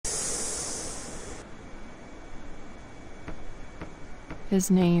His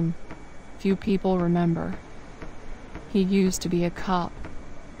name, few people remember. He used to be a cop,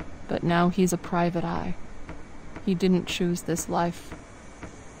 but now he's a private eye. He didn't choose this life.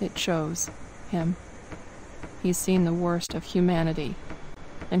 It chose him. He's seen the worst of humanity,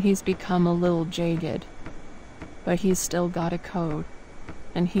 and he's become a little jaded. But he's still got a code,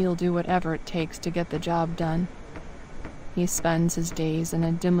 and he'll do whatever it takes to get the job done. He spends his days in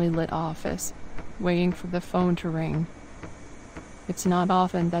a dimly lit office, waiting for the phone to ring. It's not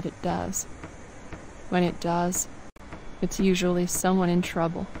often that it does. When it does, it's usually someone in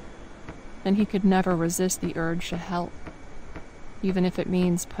trouble, and he could never resist the urge to help, even if it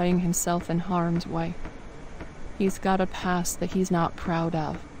means putting himself in harm's way. He's got a past that he's not proud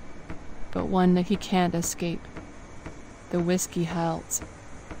of, but one that he can't escape. The whiskey helps,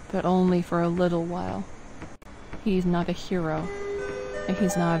 but only for a little while. He's not a hero, and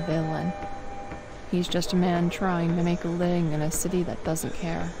he's not a villain. He's just a man trying to make a living in a city that doesn't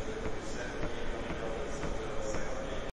care.